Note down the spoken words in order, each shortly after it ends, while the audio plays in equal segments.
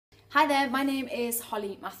Hi there, my name is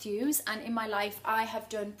Holly Matthews, and in my life I have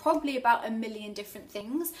done probably about a million different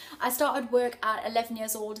things. I started work at 11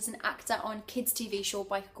 years old as an actor on kids TV show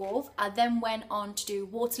Bike Grove. I then went on to do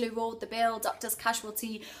Waterloo Road, The Bill, Doctor's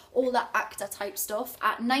Casualty, all that actor type stuff.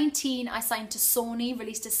 At 19 I signed to Sony,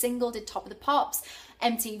 released a single, did Top of the Pops,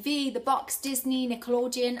 MTV, The Box, Disney,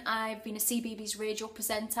 Nickelodeon. I've been a CBeebies radio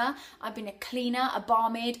presenter. I've been a cleaner, a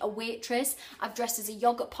barmaid, a waitress. I've dressed as a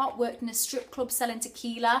yogurt pot, worked in a strip club selling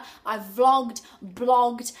tequila. I've vlogged,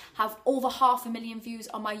 blogged, have over 500,000 views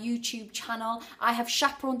on my YouTube channel. I have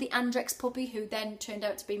chaperoned the Andrex puppy, who then turned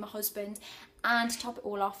out to be my husband. And to top it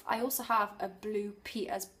all off, I also have a Blue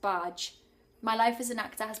Peters badge. My life as an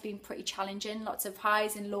actor has been pretty challenging, lots of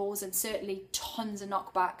highs and lows and certainly tons of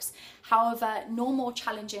knockbacks. However, no more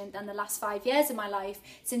challenging than the last 5 years of my life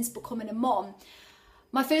since becoming a mum.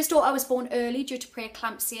 My first daughter was born early due to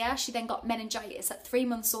preeclampsia. She then got meningitis at 3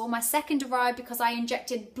 months old. My second arrived because I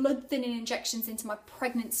injected blood thinning injections into my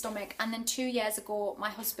pregnant stomach. And then 2 years ago,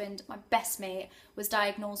 my husband, my best mate, was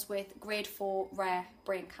diagnosed with grade 4 rare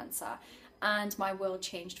brain cancer. And my world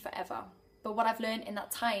changed forever. But what I've learned in that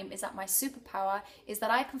time is that my superpower is that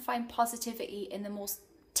I can find positivity in the most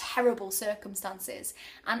terrible circumstances.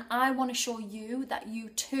 And I want to show you that you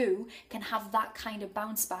too can have that kind of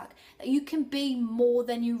bounce back, that you can be more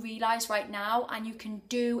than you realize right now, and you can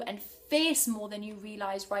do and face more than you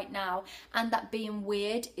realize right now, and that being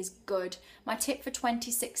weird is good. My tip for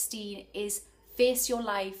 2016 is face your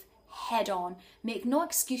life head on. Make no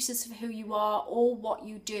excuses for who you are or what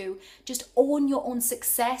you do. Just own your own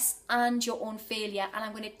success and your own failure. And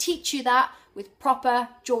I'm going to teach you that with proper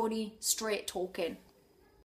Geordie straight talking.